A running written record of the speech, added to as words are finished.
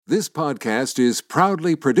This podcast is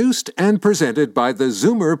proudly produced and presented by the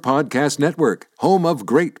Zoomer Podcast Network, home of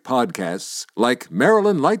great podcasts like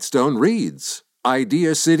Marilyn Lightstone Reads,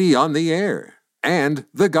 Idea City on the Air, and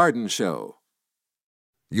The Garden Show.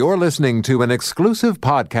 You're listening to an exclusive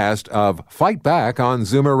podcast of Fight Back on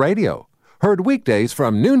Zoomer Radio, heard weekdays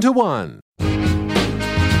from noon to 1.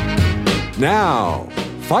 Now,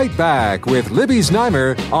 Fight Back with Libby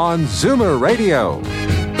Znaimer on Zoomer Radio.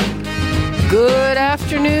 Good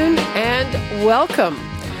afternoon and welcome.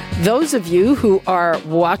 Those of you who are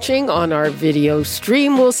watching on our video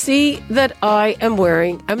stream will see that I am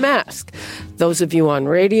wearing a mask. Those of you on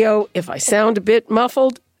radio, if I sound a bit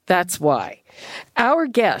muffled, that's why. Our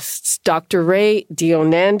guests, Dr. Ray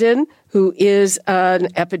Deonandan, who is an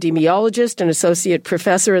epidemiologist and associate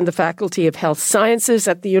professor in the Faculty of Health Sciences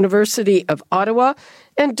at the University of Ottawa,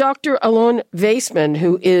 and Dr. Alon Vaisman,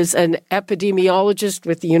 who is an epidemiologist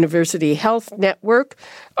with the University Health Network,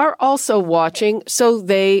 are also watching so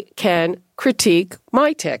they can critique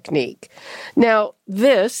my technique. Now,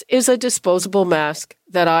 this is a disposable mask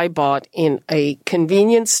that I bought in a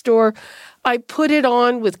convenience store. I put it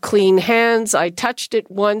on with clean hands. I touched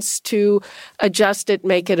it once to adjust it,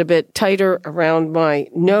 make it a bit tighter around my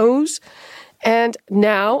nose. And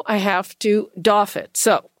now I have to doff it.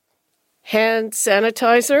 So, hand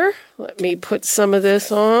sanitizer. Let me put some of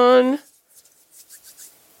this on.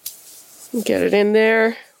 Get it in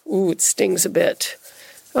there. Ooh, it stings a bit.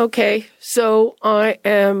 Okay, so I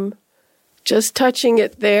am just touching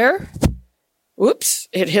it there. Whoops,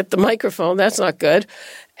 it hit the microphone. That's not good.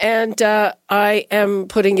 And I am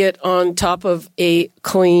putting it on top of a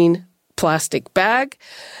clean plastic bag.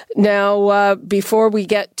 Now, before we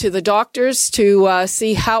get to the doctors to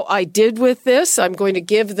see how I did with this, I'm going to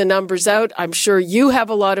give the numbers out. I'm sure you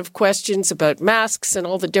have a lot of questions about masks and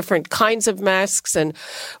all the different kinds of masks and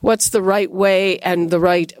what's the right way and the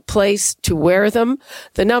right place to wear them.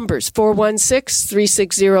 The numbers,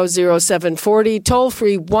 416-360-0740,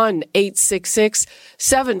 toll-free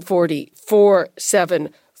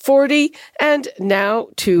 1-866-740-4740. And now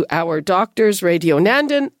to our doctors, Ray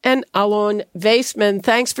Deonandan and Alon Vaisman.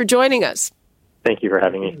 Thanks for joining us. Thank you for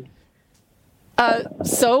having me.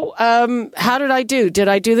 So, how did I do? Did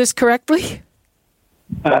I do this correctly?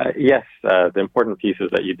 Yes. The important pieces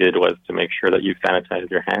that you did was to make sure that you sanitized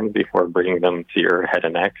your hands before bringing them to your head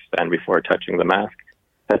and neck and before touching the mask.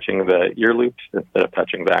 Touching the ear loops instead of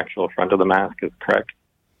touching the actual front of the mask is correct.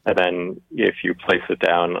 And then if you place it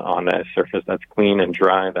down on a surface that's clean and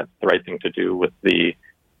dry, that's the right thing to do with the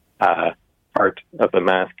part of the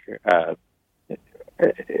mask.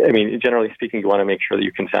 Generally speaking, you want to make sure that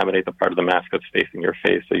you contaminate the part of the mask that's facing your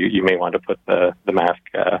face. So you may want to put the mask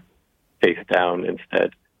face down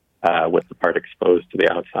instead with the part exposed to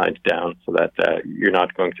the outside down so that you're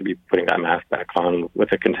not going to be putting that mask back on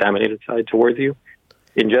with a contaminated side towards you.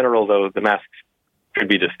 In general, though, the masks should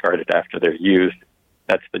be discarded after they're used.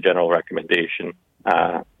 That's the general recommendation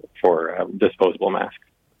for disposable masks.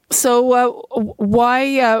 So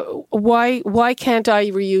why can't I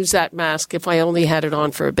reuse that mask if I only had it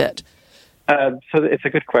on for a bit? So it's a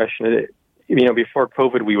good question. Before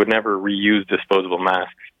COVID, we would never reuse disposable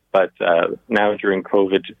masks. But now during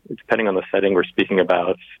COVID, depending on the setting we're speaking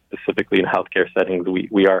about, specifically in healthcare settings,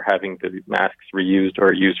 we are having the masks reused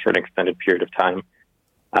or used for an extended period of time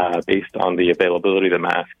based on the availability of the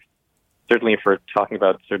mask. Certainly, if we're talking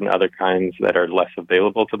about certain other kinds that are less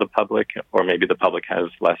available to the public, or maybe the public has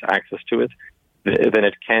less access to it, then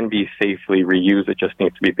it can be safely reused. It just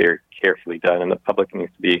needs to be very carefully done, and the public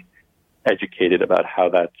needs to be educated about how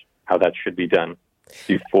that should be done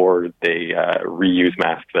before they reuse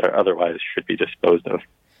masks that are otherwise should be disposed of.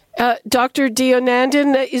 Dr.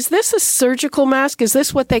 Deonandan, is this a surgical mask? Is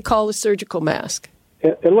this what they call a surgical mask?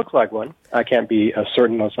 It looks like one. I can't be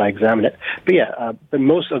certain unless I examine it. But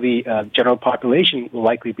most of the general population will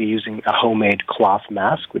likely be using a homemade cloth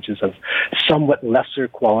mask, which is of somewhat lesser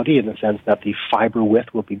quality in the sense that the fiber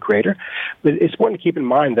width will be greater. But it's important to keep in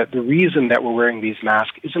mind that the reason that we're wearing these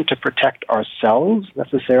masks isn't to protect ourselves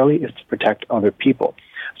necessarily, it's to protect other people.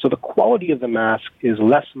 So the quality of the mask is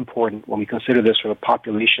less important when we consider this from a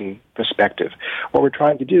population perspective. What we're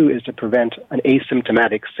trying to do is to prevent an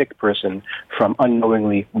asymptomatic sick person from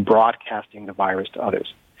unknowingly broadcasting the virus to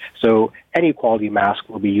others. So any quality mask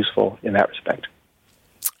will be useful in that respect.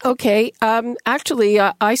 Okay. Actually,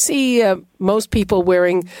 I see most people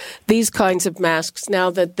wearing these kinds of masks now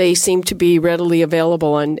that they seem to be readily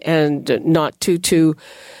available and not too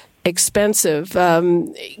expensive.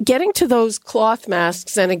 Getting to those cloth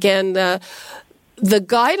masks, and again, the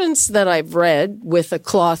guidance that I've read with a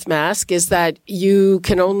cloth mask is that you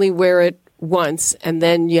can only wear it once, and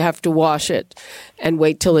then you have to wash it and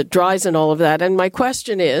wait till it dries and all of that. And my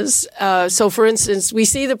question is, so for instance, we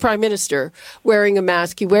see the Prime Minister wearing a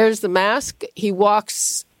mask. He wears the mask, he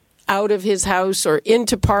walks out of his house or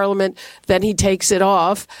into Parliament, then he takes it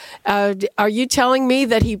off. Are you telling me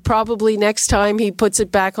that he probably next time he puts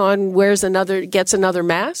it back on, gets another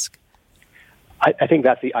mask? I think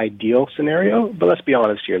that's the ideal scenario, but let's be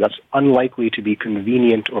honest here. That's unlikely to be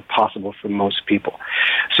convenient or possible for most people.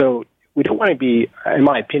 So we don't want to be, in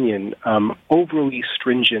my opinion, overly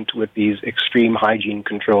stringent with these extreme hygiene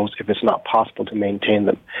controls if it's not possible to maintain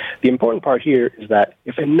them. The important part here is that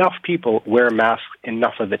if enough people wear masks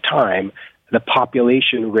enough of the time, the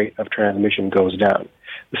population rate of transmission goes down.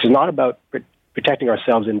 This is not about protecting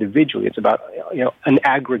ourselves individually. It's about an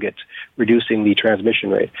aggregate reducing the transmission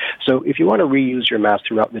rate. So if you want to reuse your mask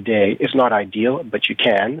throughout the day, it's not ideal, but you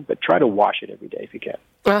can. But try to wash it every day if you can.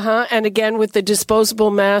 And again, with the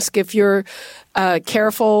disposable mask, if you're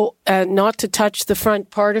careful not to touch the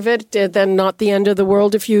front part of it, then not the end of the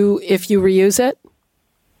world if you reuse it?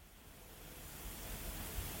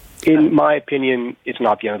 In my opinion, it's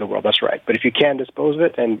not the end of the world. That's right. But if you can dispose of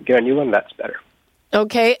it and get a new one, that's better.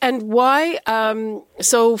 Okay, and why?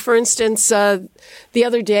 So, for instance, the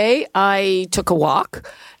other day I took a walk,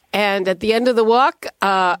 and at the end of the walk,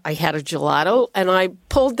 I had a gelato, and I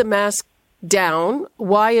pulled the mask down.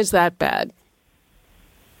 Why is that bad?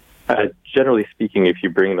 Generally speaking, if you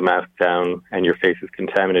bring the mask down and your face is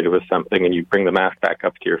contaminated with something, and you bring the mask back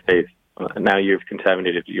up to your face, now you've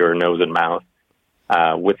contaminated your nose and mouth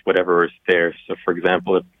with whatever is there. So, for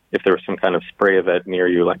example, if there was some kind of spray event near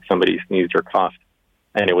you, like somebody sneezed or coughed,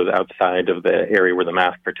 and it was outside of the area where the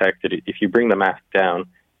mask protected it, if you bring the mask down,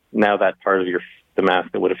 now that part of the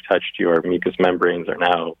mask that would have touched your mucous membranes are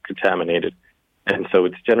now contaminated. And so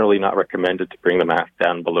it's generally not recommended to bring the mask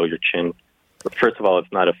down below your chin. But first of all,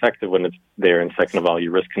 it's not effective when it's there, and second of all,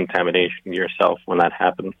 you risk contamination yourself when that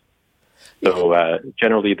happens. So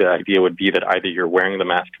generally the idea would be that either you're wearing the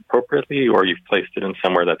mask appropriately or you've placed it in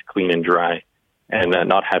somewhere that's clean and dry and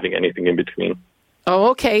not having anything in between.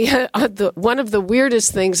 Oh, okay. One of the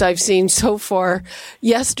weirdest things I've seen so far,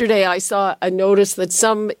 yesterday I saw a notice that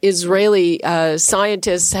some Israeli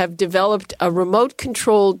scientists have developed a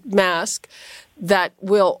remote-controlled mask that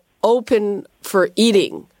will open for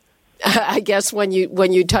eating. I guess when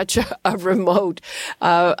you touch a remote,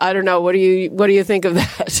 I don't know. What do you think of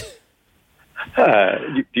that?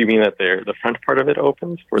 Do you mean that the front part of it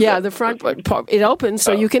opens? Yeah, the front part it opens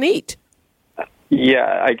so you can eat.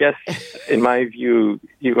 Yeah, I guess in my view,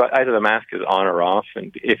 either the mask is on or off,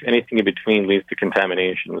 and if anything in between leads to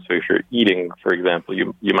contamination. So if you're eating, for example,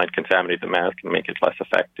 you might contaminate the mask and make it less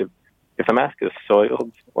effective. If the mask is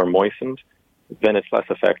soiled or moistened, then it's less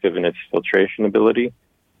effective in its filtration ability.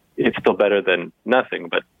 It's still better than nothing,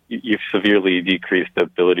 but you've severely decreased the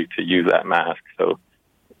ability to use that mask. So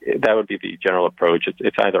that would be the general approach.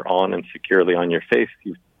 It's either on and securely on your face.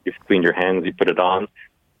 You've cleaned your hands, you put it on,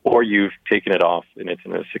 or you've taken it off and it's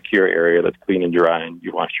in a secure area that's clean and dry and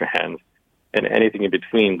you wash your hands. And anything in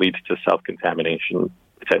between leads to self-contamination,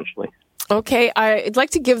 potentially. Okay, I'd like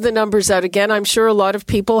to give the numbers out again. I'm sure a lot of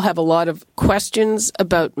people have a lot of questions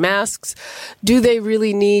about masks. Do they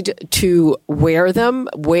really need to wear them?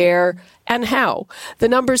 Where and how? The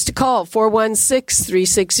numbers to call,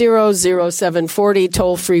 416-360-0740,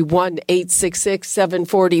 toll-free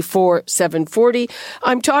 1-866-740-4740.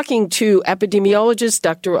 I'm talking to epidemiologist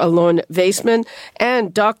Dr. Alon Vaisman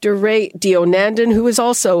and Dr. Ray Deonandan, who is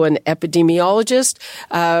also an epidemiologist.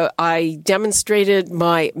 I demonstrated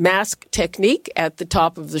my mask technique at the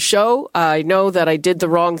top of the show. I know that I did the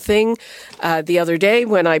wrong thing the other day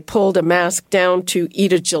when I pulled a mask down to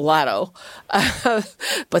eat a gelato.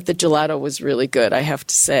 But the gelato was really good, I have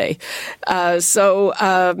to say.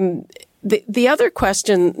 The other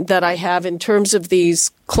question that I have in terms of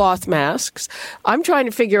these cloth masks, I'm trying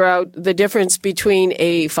to figure out the difference between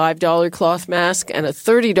a $5 cloth mask and a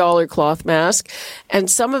 $30 cloth mask. And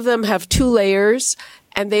some of them have 2 layers.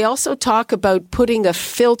 And they also talk about putting a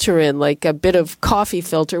filter in, like a bit of coffee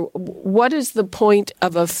filter. What is the point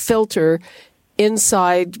of a filter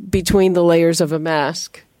inside between the layers of a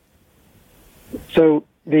mask? So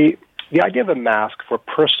the idea of a mask for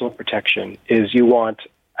personal protection is you want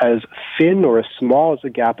as thin or as small as a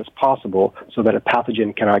gap as possible so that a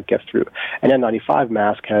pathogen cannot get through. An N95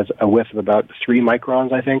 mask has a width of about 3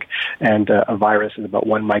 microns, I think, and a virus is about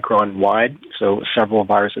 1 micron wide, so several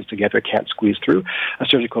viruses together can't squeeze through. A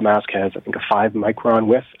surgical mask has, I think, a 5 micron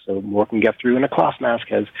width, so more can get through, and a cloth mask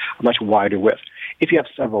has a much wider width. If you have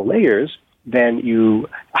several layers, then you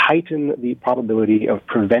heighten the probability of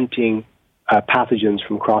preventing pathogens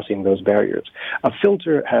from crossing those barriers. A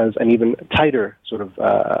filter has an even tighter sort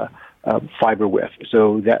of fiber width,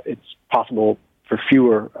 so that it's possible for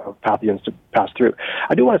fewer pathogens to pass through.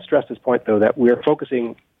 I do want to stress this point, though, that we're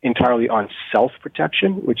focusing entirely on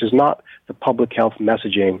self-protection, which is not the public health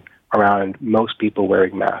messaging around most people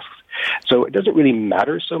wearing masks. So it doesn't really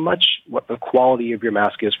matter so much what the quality of your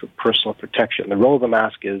mask is for personal protection. The role of the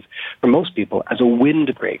mask is, for most people, as a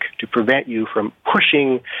windbreak to prevent you from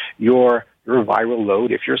pushing your viral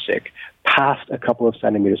load, if you're sick, past a couple of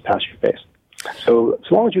centimeters past your face. So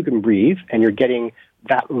as long as you can breathe and you're getting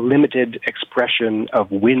that limited expression of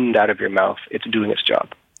wind out of your mouth, it's doing its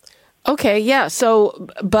job. Okay, yeah. So,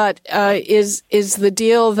 but is the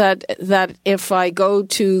deal that if I go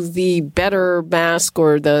to the better mask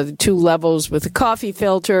or the 2 levels with the coffee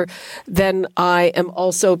filter, then I am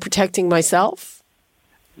also protecting myself?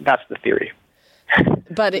 That's the theory.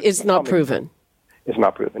 But it's not proven. It's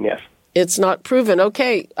not proven, yes. It's not proven.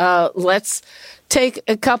 Okay, let's take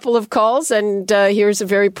a couple of calls, and here's a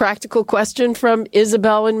very practical question from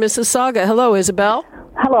Isabel in Mississauga. Hello, Isabel.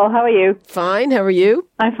 Hello, how are you? Fine, how are you?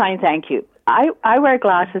 I'm fine, thank you. I wear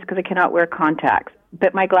glasses because I cannot wear contacts,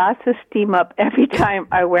 but my glasses steam up every time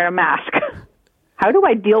I wear a mask. How do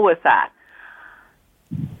I deal with that?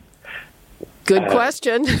 Good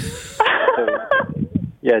question.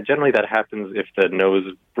 Yeah, generally that happens if the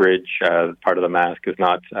nose bridge part of the mask is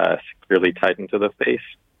not securely tightened to the face.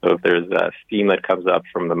 So if there's steam that comes up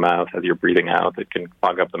from the mouth as you're breathing out, it can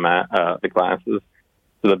clog up the glasses.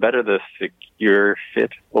 So the better the secure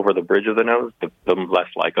fit over the bridge of the nose, the less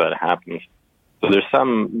likely that happens. So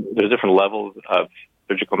there's different levels of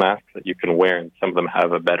surgical masks that you can wear, and some of them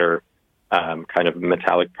have a better kind of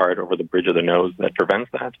metallic part over the bridge of the nose that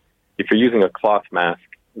prevents that. If you're using a cloth mask,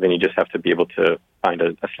 then you just have to be able to find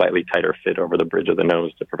a slightly tighter fit over the bridge of the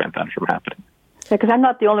nose to prevent that from happening. Because I'm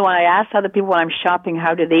not the only one. I asked other people when I'm shopping,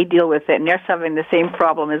 how do they deal with it? And they're having the same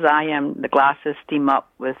problem as I am. The glasses steam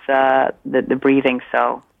up with the breathing,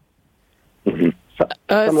 so... Mm-hmm.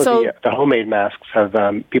 Some of the homemade masks have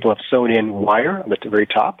people have sewn in wire at the very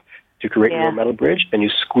top to create a metal bridge, and you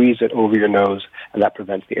squeeze it over your nose, and that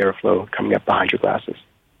prevents the airflow coming up behind your glasses.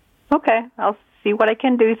 Okay, I'll see what I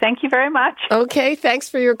can do. Thank you very much. Okay, thanks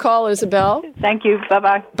for your call, Isabel. Thank you.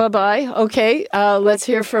 Bye-bye. Bye-bye. Okay, let's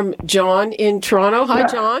hear from John in Toronto. Hi,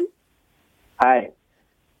 John. Hi.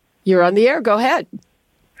 You're on the air. Go ahead.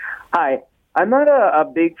 Hi. I'm not a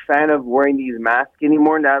big fan of wearing these masks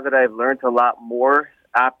anymore now that I've learned a lot more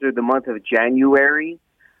after the month of January.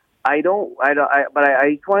 But I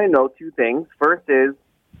just want to know 2 things. First is,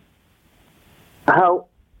 hello?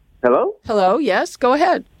 Hello, yes, go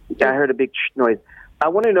ahead. Yeah, I heard a big noise. I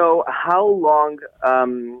want to know how long,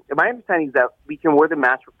 my understanding is that we can wear the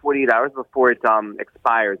mask for 48 hours before it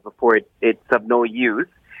expires, before it's of no use.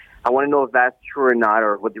 I want to know if that's true or not,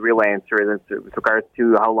 or what the real answer is with regards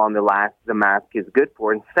to how long the mask is good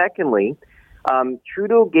for. And secondly,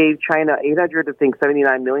 Trudeau gave China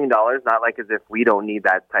 $79 million, not like as if we don't need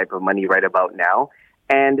that type of money right about now.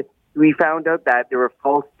 And we found out that there were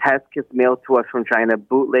false test kits mailed to us from China,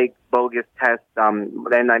 bootleg, bogus tests,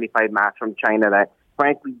 N95 masks from China that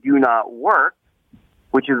frankly do not work,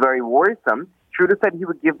 which is very worrisome. Trudeau said he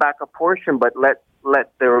would give back a portion, but let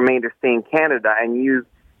the remainder stay in Canada and use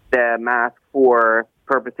the mask for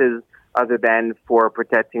purposes other than for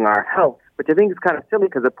protecting our health, which I think is kind of silly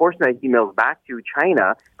because the portion that he mails back to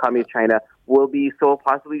China, Communist China, will be sold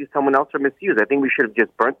possibly to someone else for misuse. I think we should have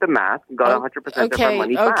just burnt the mask and got 100% of our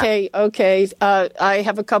money back. Okay. I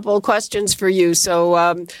have a couple of questions for you.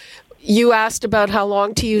 So you asked about how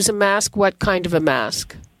long to use a mask. What kind of a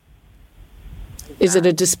mask? Is it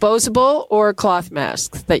a disposable or a cloth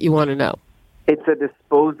mask that you want to know? It's a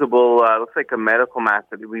disposable, looks like a medical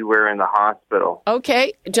mask that we wear in the hospital.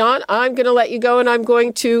 Okay, John, I'm going to let you go, and I'm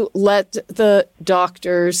going to let the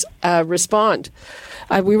doctors respond.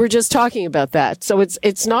 We were just talking about that. So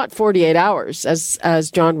it's not 48 hours,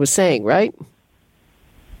 as John was saying, right?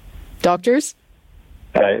 Doctors?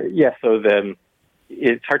 Yes, so then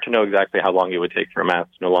it's hard to know exactly how long it would take for a mask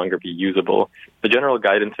to no longer be usable. The general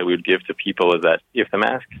guidance that we would give to people is that if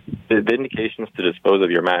the indications to dispose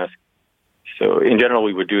of your mask, so in general,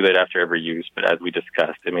 we would do that after every use, but as we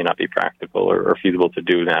discussed, it may not be practical or feasible to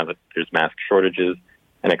do now that there's mask shortages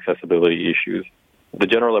and accessibility issues. The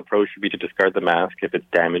general approach would be to discard the mask if it's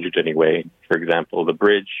damaged in any way, for example, the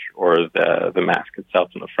bridge or the mask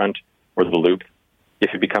itself in the front or the loop.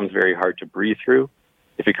 If it becomes very hard to breathe through,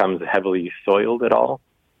 if it becomes heavily soiled at all,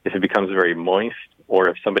 if it becomes very moist, or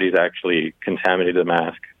if somebody's actually contaminated the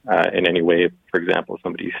mask in any way, for example,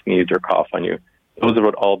 somebody sneezed or coughed on you, those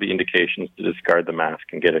would all be indications to discard the mask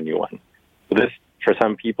and get a new one. So this For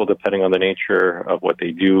some people, depending on the nature of what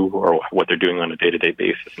they do or what they're doing on a day-to-day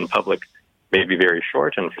basis in public, may be very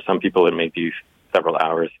short, and for some people it may be several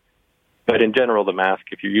hours. But in general, the mask,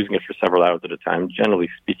 if you're using it for several hours at a time, generally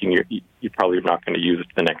speaking, you're probably not going to use it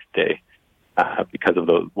the next day because of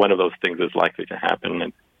one of those things is likely to happen,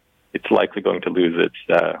 and it's likely going to lose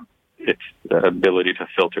its ability to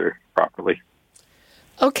filter properly.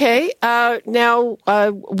 Okay. Now,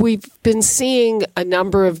 we've been seeing a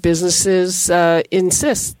number of businesses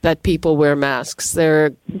insist that people wear masks. There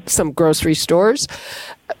are some grocery stores,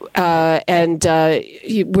 and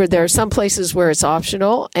where there are some places where it's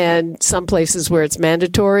optional and some places where it's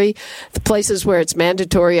mandatory. The places where it's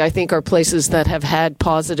mandatory, I think, are places that have had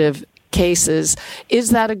positive cases.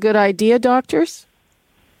 Is that a good idea, doctors?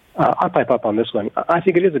 I'll pipe up on this one. I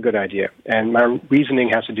think it is a good idea, and my reasoning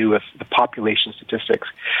has to do with the population statistics.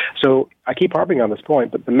 So I keep harping on this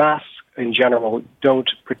point, but the masks in general don't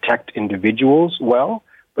protect individuals well,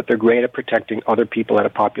 but they're great at protecting other people at a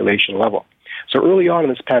population level. So early on in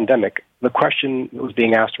this pandemic, the question that was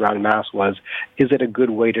being asked around masks was, is it a good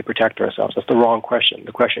way to protect ourselves? That's the wrong question.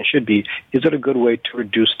 The question should be, is it a good way to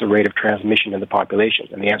reduce the rate of transmission in the population?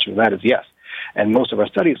 And the answer to that is yes. And most of our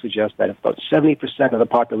studies suggest that if about 70% of the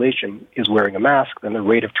population is wearing a mask, then the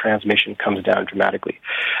rate of transmission comes down dramatically.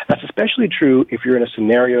 That's especially true if you're in a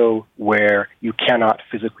scenario where you cannot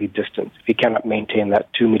physically distance, if you cannot maintain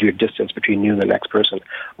that 2-meter distance between you and the next person,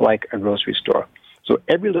 like a grocery store. So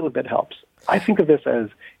every little bit helps. I think of this as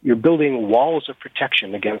you're building walls of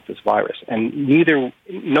protection against this virus, and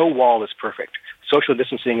no wall is perfect. Social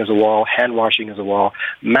distancing is a wall, hand washing is a wall,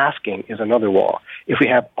 masking is another wall. If we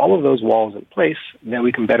have all of those walls in place, then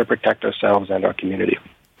we can better protect ourselves and our community.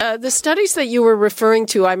 The studies that you were referring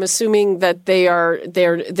to, I'm assuming that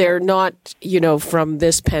they're not, from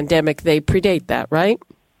this pandemic. They predate that, right?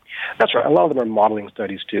 That's right. A lot of them are modeling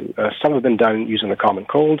studies too. Some have been done using the common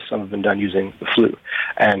cold. Some have been done using the flu,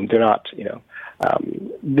 and they're not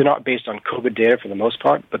based on COVID data for the most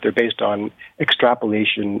part, but they're based on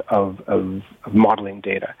extrapolation of modeling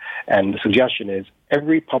data. And the suggestion is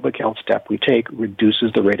every public health step we take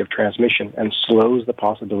reduces the rate of transmission and slows the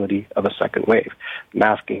possibility of a second wave.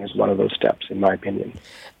 Masking is one of those steps, in my opinion.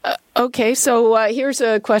 Okay, so here's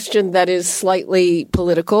a question that is slightly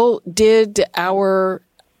political. Did our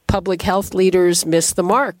public health leaders miss the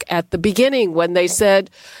mark at the beginning when they said,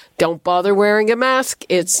 don't bother wearing a mask,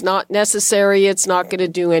 it's not necessary, it's not going to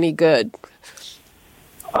do any good?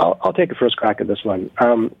 I'll take a first crack at this one.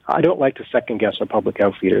 I don't like to second-guess our public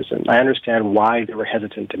health leaders, and I understand why they were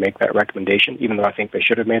hesitant to make that recommendation, even though I think they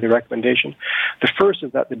should have made the recommendation. The first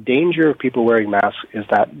is that the danger of people wearing masks is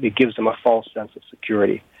that it gives them a false sense of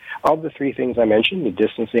security. Of the three things I mentioned, the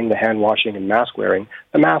distancing, the hand washing, and mask wearing,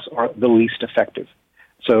 the masks are the least effective.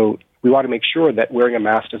 So we want to make sure that wearing a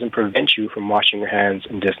mask doesn't prevent you from washing your hands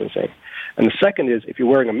and distancing. And the second is, if you're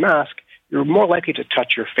wearing a mask, you're more likely to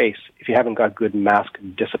touch your face if you haven't got good mask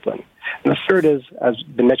discipline. And the third is, as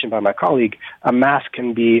been mentioned by my colleague, a mask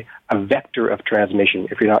can be a vector of transmission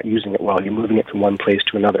if you're not using it well. You're moving it from one place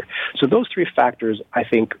to another. So those three factors, I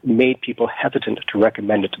think, made people hesitant to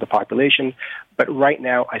recommend it to the population. But right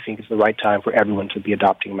now, I think it's the right time for everyone to be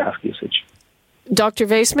adopting mask usage. Dr.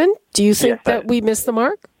 Vaisman, do you think that we missed the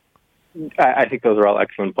mark? I think those are all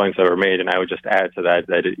excellent points that were made, and I would just add to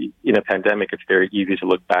that in a pandemic, it's very easy to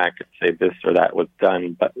look back and say this or that was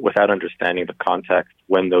done, but without understanding the context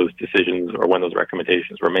when those decisions or when those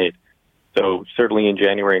recommendations were made. So certainly in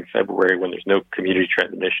January and February, when there's no community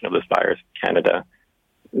transmission of this virus in Canada,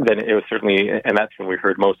 then it was certainly, and that's when we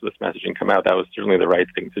heard most of this messaging come out, that was certainly the right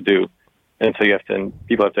thing to do. And so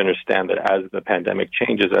people have to understand that as the pandemic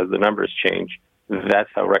changes, as the numbers change, that's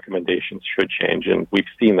how recommendations should change, and we've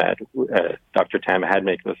seen that. Dr. Tam had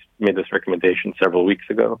made this recommendation several weeks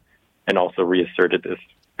ago, and also reasserted this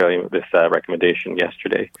recommendation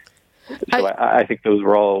yesterday. So I think those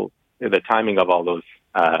were all, the timing of all those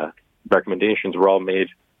recommendations were all made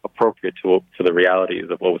appropriate to the realities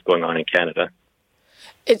of what was going on in Canada.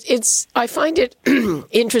 I find it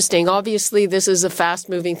interesting. Obviously, this is a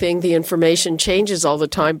fast-moving thing. The information changes all the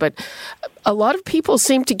time, but a lot of people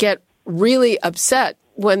seem to get really upset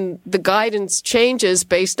when the guidance changes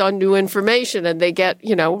based on new information, and they get,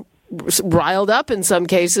 riled up in some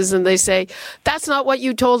cases, and they say, that's not what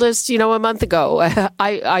you told us, a month ago.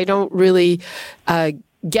 I don't really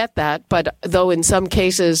get that, but though in some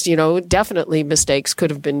cases, definitely mistakes could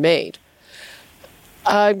have been made.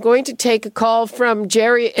 I'm going to take a call from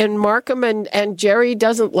Jerry in Markham, and Jerry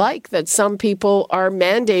doesn't like that some people are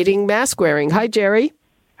mandating mask wearing. Hi, Jerry.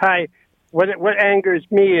 Hi. What angers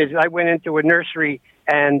me is I went into a nursery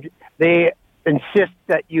and they insist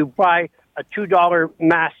that you buy a $2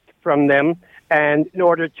 mask from them, and in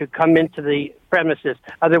order to come into the premises.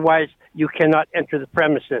 Otherwise, you cannot enter the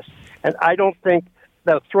premises. And I don't think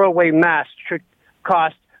the throwaway mask should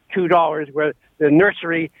cost $2, where the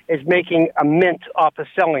nursery is making a mint off of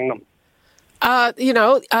selling them.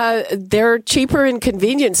 They're cheaper in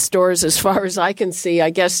convenience stores as far as I can see. I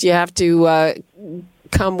guess you have to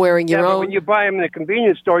come wearing your own. But when you buy them in a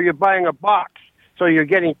convenience store, you're buying a box. So you're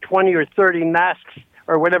getting 20 or 30 masks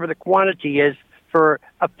or whatever the quantity is for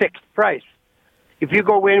a fixed price. If you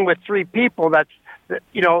go in with 3 people, that's,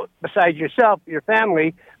 besides yourself, your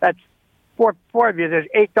family, that's four of you. There's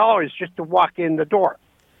 $8 just to walk in the door.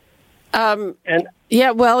 You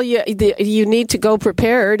need to go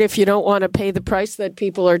prepared if you don't want to pay the price that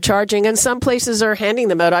people are charging. And some places are handing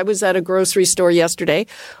them out. I was at a grocery store yesterday,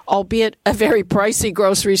 albeit a very pricey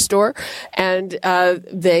grocery store, and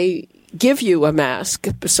they give you a mask.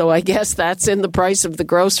 So I guess that's in the price of the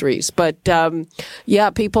groceries. But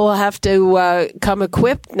people have to come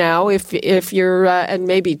equipped now if you're and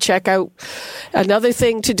maybe check out. Another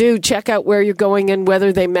thing to do, check out where you're going and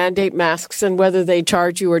whether they mandate masks and whether they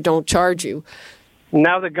charge you or don't charge you.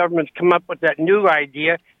 Now the government's come up with that new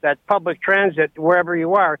idea that public transit, wherever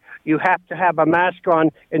you are, you have to have a mask on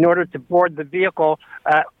in order to board the vehicle,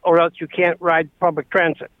 or else you can't ride public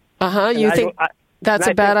transit. You think that's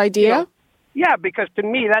a bad idea? Yeah, because to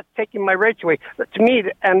me, that's taking my rights away. But to me,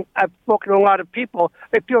 and I've spoken to a lot of people,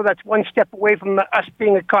 they feel that's one step away from us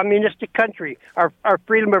being a communistic country. Our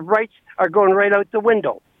freedom of rights are going right out the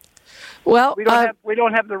window. Well, we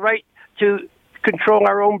don't have the right to control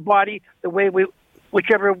our own body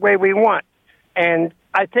whichever way we want. And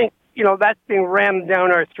I think, that's being rammed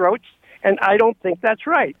down our throats, and I don't think that's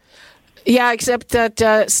right. Yeah, except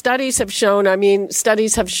that studies have shown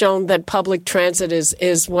that public transit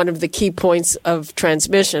is one of the key points of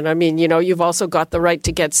transmission. I mean, you've also got the right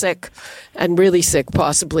to get sick, and really sick,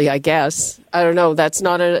 possibly, I guess. I don't know. That's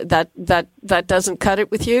not that doesn't cut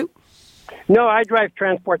it with you? No, I drive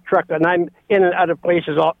transport truck, and I'm in and out of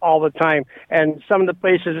places all the time. And some of the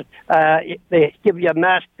places, they give you a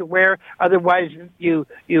mask to wear. Otherwise, you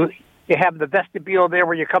have the vestibule there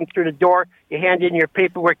where you come through the door, you hand in your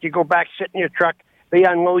paperwork, you go back, sit in your truck, they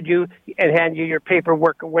unload you and hand you your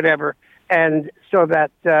paperwork or whatever, and so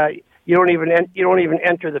that you don't even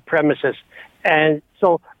enter the premises. And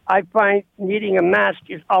so I find needing a mask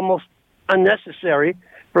is almost unnecessary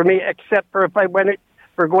for me, except for if I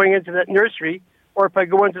for going into that nursery, or if I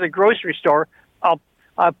go into the grocery store, I'll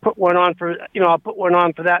put one on for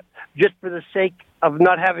that, just for the sake of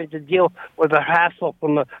not having to deal with a hassle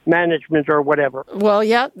from the management or whatever. Well,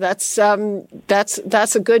 yeah, that's a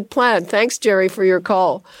good plan. Thanks, Jerry, for your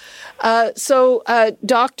call. So,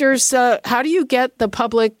 doctors, how do you get the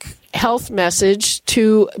public health message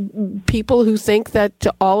to people who think that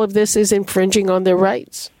all of this is infringing on their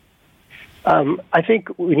rights? I think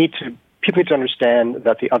people need to understand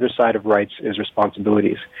that the other side of rights is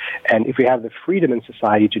responsibilities. And if we have the freedom in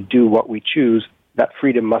society to do what we choose, that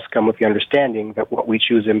freedom must come with the understanding that what we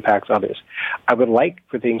choose impacts others. I would like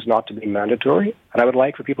for things not to be mandatory, and I would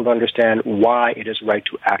like for people to understand why it is right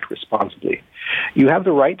to act responsibly. You have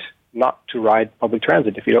the right not to ride public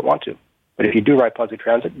transit if you don't want to. But if you do ride public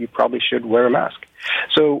transit, you probably should wear a mask.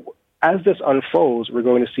 So as this unfolds, we're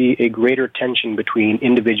going to see a greater tension between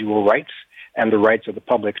individual rights and the rights of the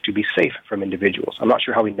public to be safe from individuals. I'm not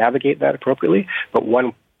sure how we navigate that appropriately, but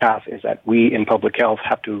one path is that we in public health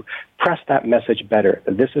have to press that message better.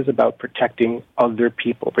 That this is about protecting other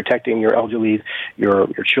people, protecting your elderly, your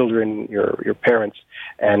children, your parents,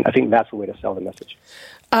 and I think that's the way to sell the message.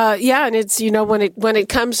 And it's, when it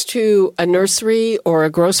comes to a nursery or a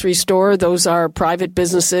grocery store, those are private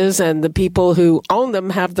businesses, and the people who own them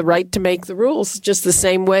have the right to make the rules, just the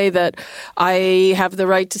same way that I have the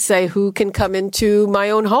right to say who can come into my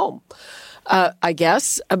own home, I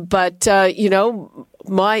guess. But,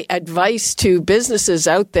 my advice to businesses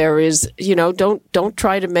out there is, don't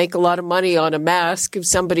try to make a lot of money on a mask of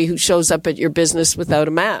somebody who shows up at your business without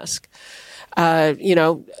a mask.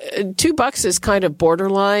 $2 is kind of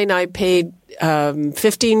borderline. I paid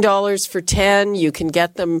 $15 for 10. You can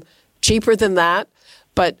get them cheaper than that,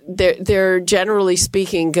 but they're generally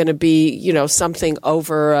speaking going to be, something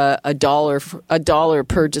over a dollar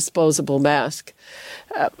per disposable mask.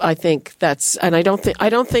 I think that's, and I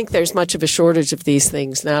don't think there's much of a shortage of these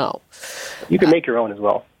things now. You can make your own as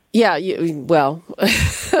well. Yeah,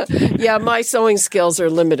 my sewing skills are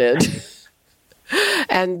limited.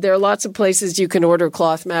 And there are lots of places you can order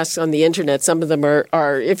cloth masks on the internet. Some of them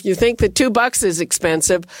are if you think that $2 is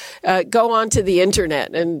expensive, go onto the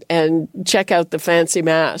internet and check out the fancy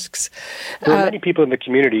masks. There are many people in the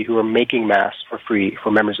community who are making masks for free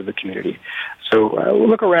for members of the community. So we'll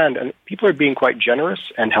look around, and people are being quite generous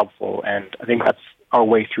and helpful, and I think that's our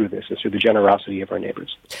way through this, is through the generosity of our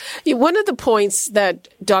neighbors. One of the points that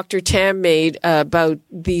Dr. Tam made about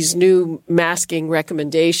these new masking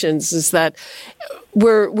recommendations is that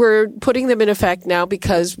we're putting them in effect now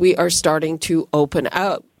because we are starting to open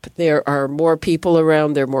up. There are more people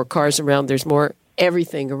around, there are more cars around, there's more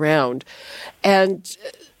everything around. And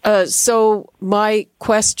so my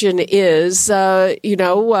question is,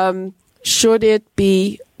 should it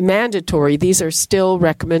be mandatory? These are still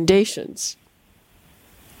recommendations.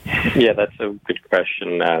 Yeah, that's a good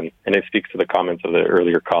question, and it speaks to the comments of the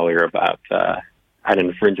earlier caller about an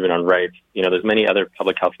infringement on rights. There's many other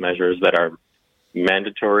public health measures that are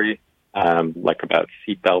mandatory, like about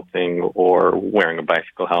seatbelting or wearing a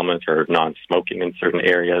bicycle helmet or non-smoking in certain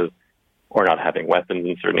areas or not having weapons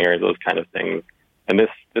in certain areas, those kind of things. And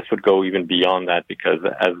this would go even beyond that because,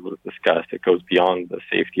 as was discussed, it goes beyond the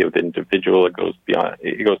safety of the individual. It goes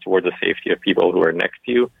towards the safety of people who are next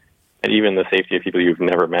to you, and even the safety of people you've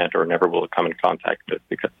never met or never will come in contact with,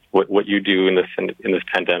 because what you do in this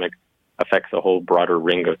pandemic affects a whole broader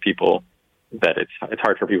ring of people that it's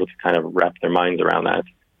hard for people to kind of wrap their minds around that.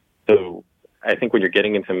 So I think when you're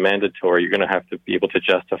getting into mandatory, you're going to have to be able to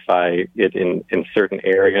justify it in certain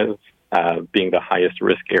areas, being the highest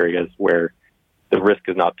risk areas where the risk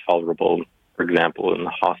is not tolerable, for example, in the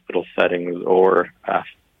hospital settings or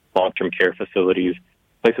long-term care facilities,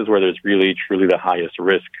 places where there's really, truly the highest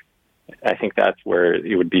risk. I think that's where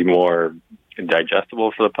it would be more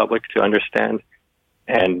digestible for the public to understand,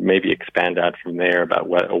 and maybe expand out from there about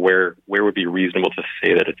where would be reasonable to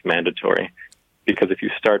say that it's mandatory. Because if you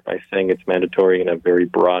start by saying it's mandatory in a very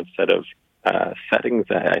broad set of settings,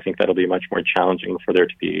 I think that'll be much more challenging for there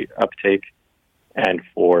to be uptake and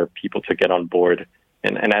for people to get on board.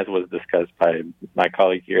 And as was discussed by my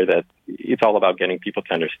colleague here, that it's all about getting people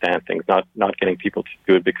to understand things, not getting people to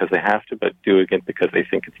do it because they have to, but doing it because they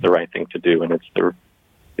think it's the right thing to do, and it's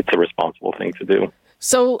the responsible thing to do.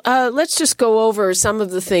 So let's just go over some of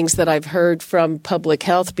the things that I've heard from public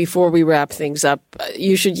health before we wrap things up.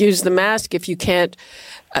 You should use the mask if you can't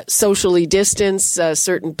socially distance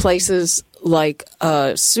certain places like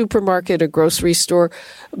a supermarket, a grocery store.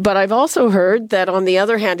 But I've also heard that, on the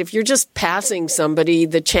other hand, if you're just passing somebody,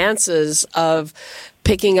 the chances of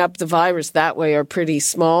picking up the virus that way are pretty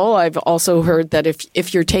small. I've also heard that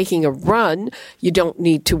if you're taking a run, you don't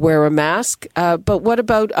need to wear a mask. But what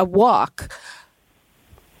about a walk?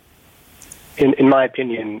 In my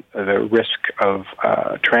opinion, the risk of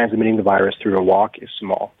transmitting the virus through a walk is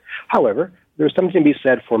small. However, there's something to be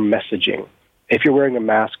said for messaging. If you're wearing a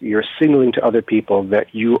mask, you're signaling to other people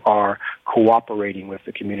that you are cooperating with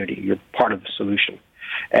the community. You're part of the solution.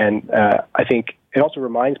 And I think it also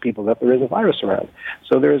reminds people that there is a virus around.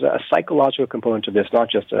 So there's a psychological component to this, not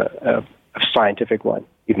just a scientific one,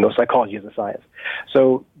 even though psychology is a science.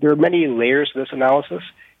 So there are many layers to this analysis.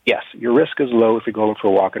 Yes, your risk is low if you're going for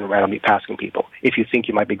a walk and randomly passing people. If you think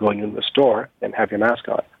you might be going into the store, then have your mask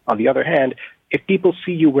on. On the other hand, if people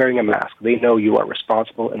see you wearing a mask, they know you are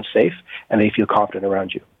responsible and safe, and they feel confident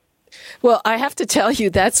around you. Well, I have to tell you,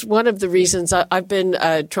 that's one of the reasons I've been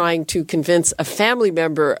trying to convince a family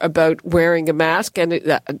member about wearing a mask. And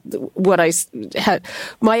what I had,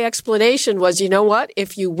 my explanation was, you know what?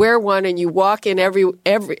 If you wear one and you walk in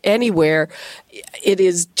anywhere, it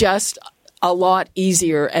is just a lot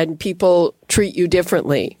easier, and people treat you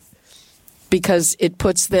differently because it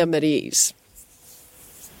puts them at ease.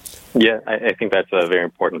 Yeah, I think that's a very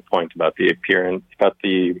important point about the appearance, about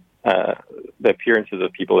the appearances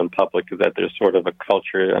of people in public, is that there's sort of a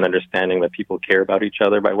culture and understanding that people care about each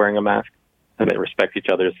other by wearing a mask, and they respect each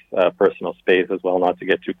other's personal space as well, not to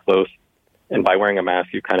get too close. And by wearing a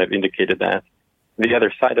mask, you kind of indicated that. The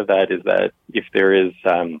other side of that is that if there is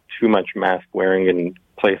too much mask wearing in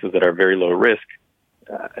places that are very low risk,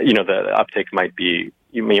 the uptake might be,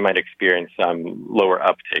 you might experience some lower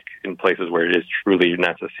uptake in places where it is truly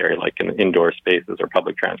necessary, like in indoor spaces or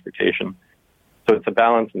public transportation. So it's a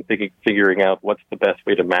balance in figuring out what's the best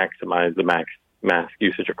way to maximize the mask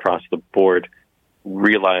usage across the board,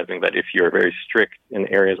 realizing that if you're very strict in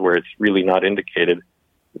areas where it's really not indicated,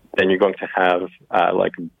 then you're going to have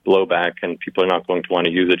blowback, and people are not going to want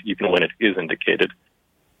to use it even when it is indicated.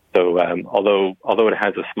 So although it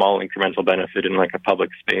has a small incremental benefit in like a public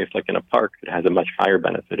space, like in a park, it has a much higher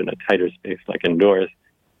benefit in a tighter space, like indoors.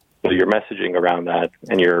 So your messaging around that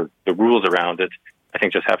and the rules around it I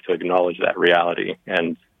think just have to acknowledge that reality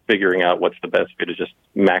and figuring out what's the best way to just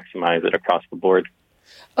maximize it across the board.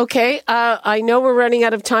 Okay, I know we're running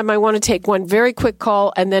out of time. I want to take one very quick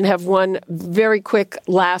call and then have one very quick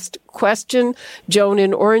last question. Joan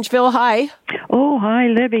in Orangeville, hi. Oh, hi,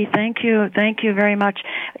 Libby. Thank you. Thank you very much.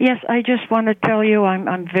 Yes, I just want to tell you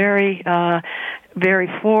I'm very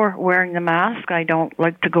for wearing the mask. I don't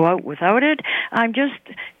like to go out without it. I'm just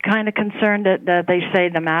kind of concerned that they say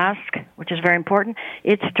the mask, which is very important,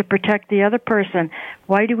 it's to protect the other person.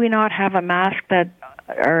 Why do we not have a mask that,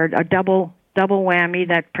 or a double whammy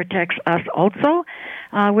that protects us also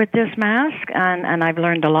with this mask? And I've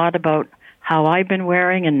learned a lot about how I've been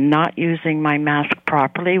wearing and not using my mask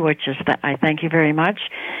properly, which is that I thank you very much.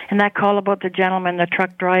 And that call about the gentleman, the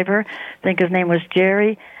truck driver, I think his name was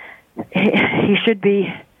Jerry, he should be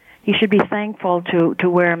thankful to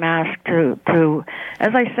wear a mask to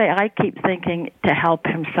as I say, I keep thinking to help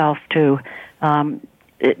himself too.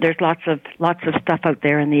 There's lots of stuff out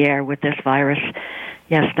there in the air with this virus.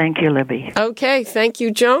 Yes, thank you, Libby. Okay, thank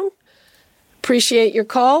you, Joan. Appreciate your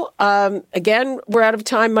call. Again, we're out of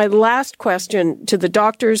time. My last question to the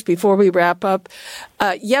doctors before we wrap up.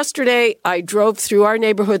 Yesterday, I drove through our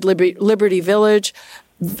neighborhood, Liberty Village.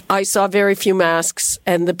 I saw very few masks,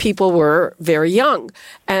 and the people were very young.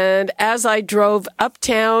 And as I drove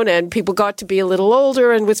uptown and people got to be a little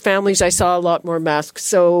older and with families, I saw a lot more masks.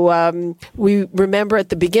 So we remember at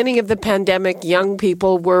the beginning of the pandemic, young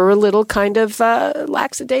people were a little kind of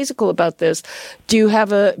lackadaisical about this. Do you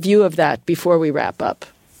have a view of that before we wrap up?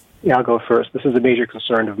 Yeah, I'll go first. This is a major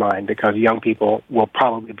concern of mine because young people will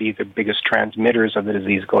probably be the biggest transmitters of the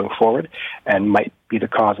disease going forward and might be the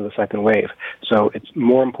cause of the second wave. So it's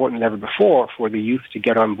more important than ever before for the youth to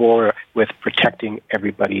get on board with protecting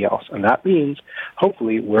everybody else. And that means,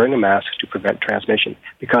 hopefully, wearing a mask to prevent transmission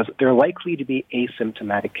because they're likely to be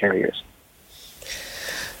asymptomatic carriers.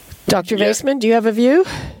 Dr. Vaisman, do you have a view?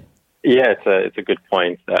 Yeah, it's a good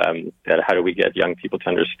point. That how do we get young people to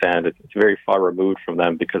understand it's very far removed from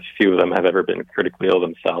them because few of them have ever been critically ill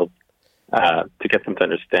themselves. To get them to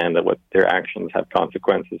understand that what their actions have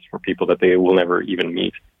consequences for people that they will never even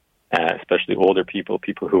meet, especially older people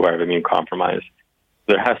who are immune compromised.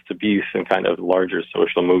 There has to be some kind of larger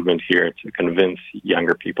social movement here to convince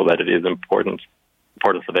younger people that it is important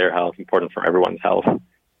for their health, important for everyone's health.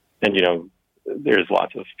 And there's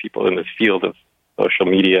lots of people in this field of social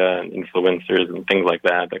media and influencers and things like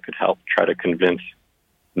that could help try to convince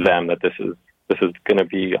them that this is going to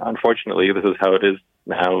be, unfortunately, this is how it is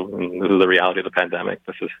now, and this is the reality of the pandemic.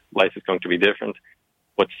 Life is going to be different.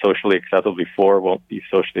 What's socially acceptable before won't be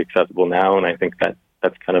socially acceptable now, and I think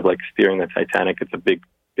that's kind of like steering the Titanic. It's a big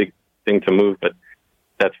thing to move, but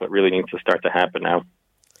that's what really needs to start to happen now.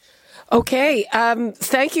 Okay.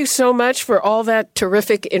 Thank you so much for all that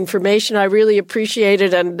terrific information. I really appreciate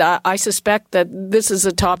it. And I suspect that this is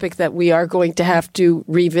a topic that we are going to have to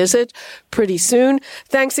revisit pretty soon.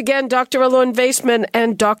 Thanks again, Dr. Alon Vaisman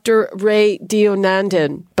and Dr. Ray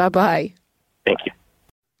Deonandan. Bye-bye. Thank you.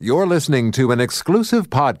 You're listening to an exclusive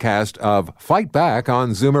podcast of Fight Back on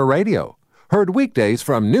Zoomer Radio. Heard weekdays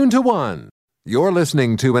from noon to 1. You're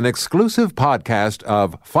listening to an exclusive podcast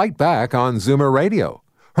of Fight Back on Zoomer Radio.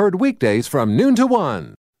 Heard weekdays from noon to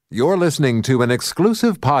 1. You're listening to an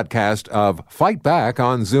exclusive podcast of Fight Back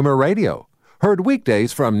on Zoomer Radio. Heard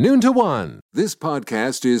weekdays from noon to 1. This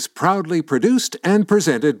podcast is proudly produced and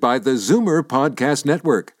presented by the Zoomer Podcast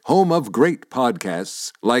Network, home of great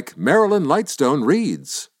podcasts like Marilyn Lightstone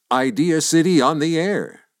Reads, Idea City on the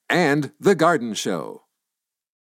Air, and The Garden Show.